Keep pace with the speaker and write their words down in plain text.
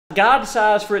God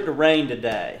decides for it to rain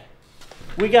today.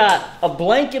 We got a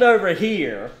blanket over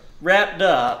here wrapped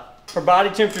up. Her body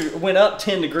temperature went up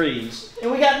 10 degrees.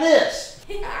 And we got this.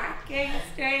 I can't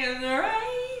stand the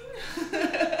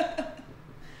rain.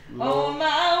 On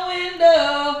my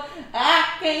window, I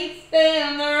can't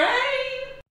stand the rain.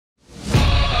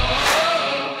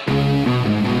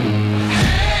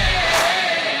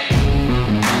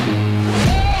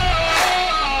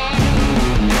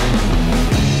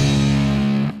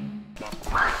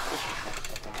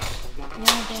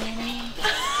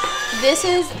 This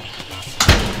is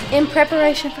in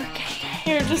preparation for cake.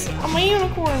 Here, just, I'm a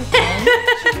unicorn.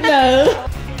 No.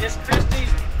 It's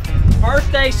Christy's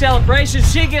birthday celebration.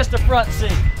 She gets the front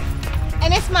seat.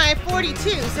 And it's my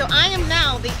 42, so I am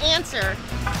now the answer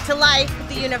to life,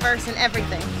 the universe, and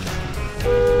everything.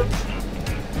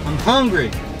 I'm hungry.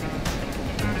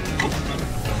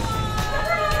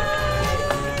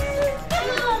 I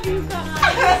love you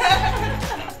guys.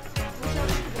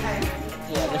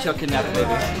 Yeah, let's y'all kidnap it,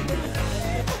 baby.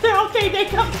 Okay, they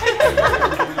come.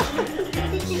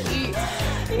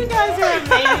 You guys are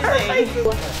amazing.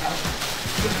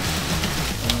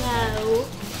 No.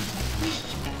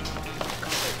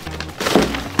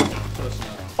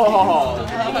 Oh.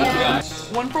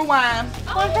 One for wine.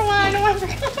 One for wine, one for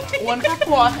coffee. One for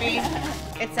coffee.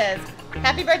 It says,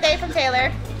 happy birthday from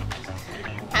Taylor.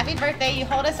 Happy birthday, you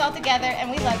hold us all together and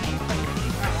we love you.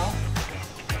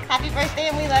 Happy birthday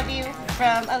and we love you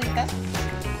from Alika.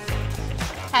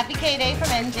 Happy K-Day from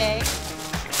NJ.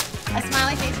 A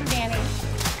smiley face from Danny.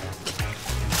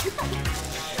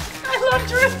 I love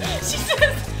Drew. She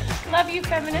says, love you,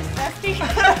 feminist bestie.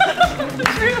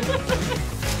 Drew.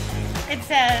 It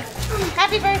says,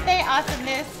 happy birthday,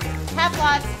 awesomeness. Have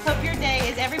lots. Hope your day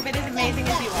is every bit as amazing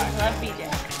as you are. Love, BJ.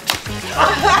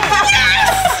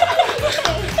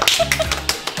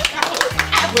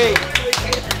 Wait,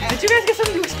 did you guys get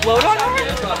something to explode on her?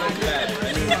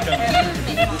 That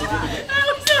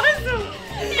was awesome.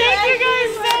 Thank you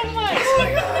guys so much.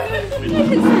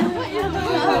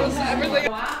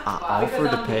 I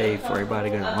offered to pay for everybody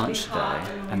to go to lunch today,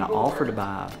 and I offered to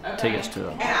buy tickets to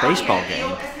a baseball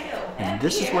game, and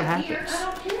this is what happens.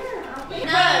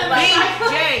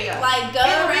 BJ. Like, go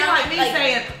It'll be around, like me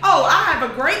saying, oh, I have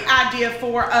a great idea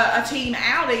for a team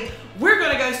outing. We're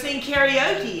going to go sing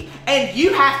karaoke, and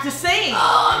you have to sing.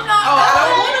 Oh, I'm not. Oh, I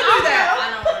don't want to do that.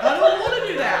 I I don't want to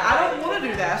do that. I don't want to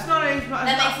do that. It's not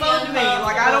fun to me.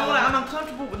 Like, I don't want to, I'm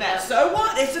uncomfortable with that. So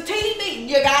what? It's a team meeting.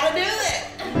 You got to do it.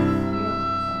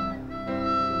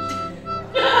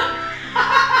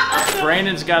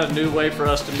 Brandon's got a new way for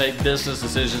us to make business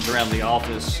decisions around the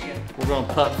office. We're going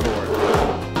to putt for it.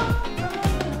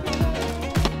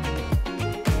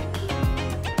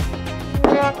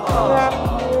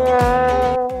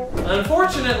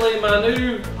 Unfortunately, my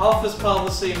new office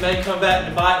policy may come back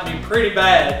to bite me pretty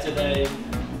bad today.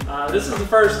 This is the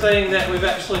first thing that we've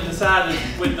actually decided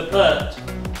with the putt.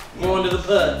 Going to the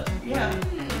putt. Yeah.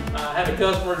 I had a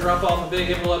customer drop off a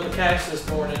big envelope of cash this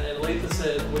morning, and Letha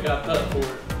said we got putt for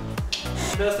it.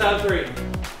 Best out of 3.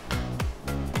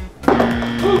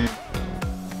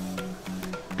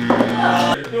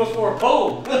 It was for a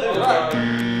pole.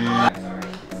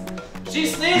 She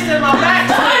sneezed in my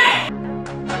back.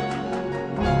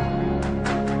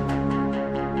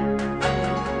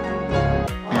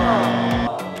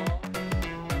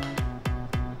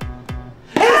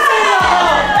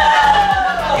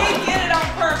 He did it on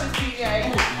purpose, BJ.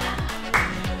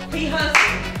 He hustled.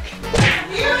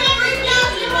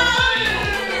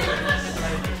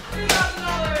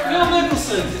 Phil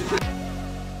Mickelson.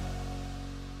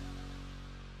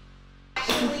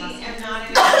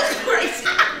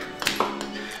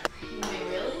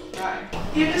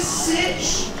 You just sit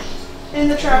in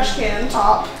the trash can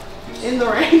top in the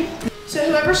rain. So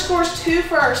whoever scores 2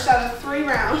 first out of 3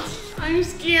 rounds. I'm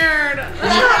scared. And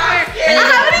I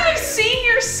haven't even seen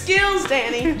your skills,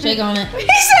 Danny. Shake on it. He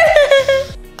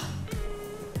said.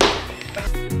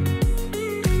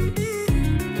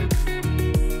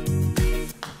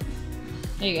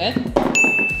 There you go.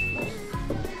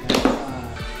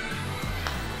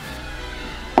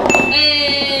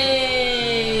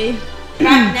 Hey!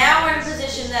 Right, now we're in a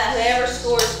position that whoever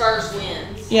scores first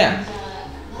wins. Yeah.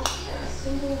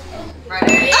 Right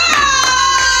there.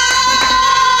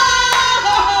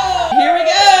 Here we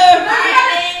go.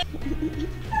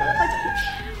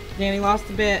 Danny lost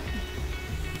a bet.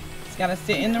 He's got to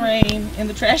sit in the rain in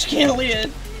the trash can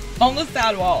lid on the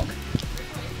sidewalk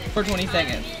for 20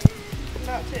 seconds.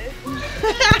 About to.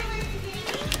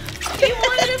 He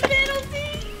wanted a penalty.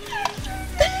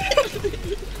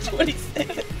 20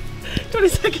 seconds. 20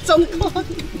 seconds on the clock.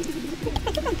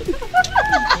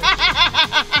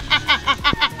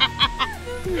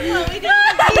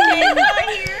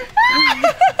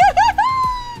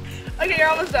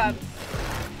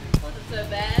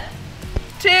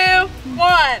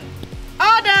 1.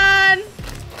 All done.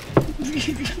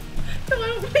 He's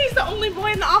the only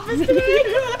boy in the office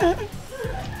today.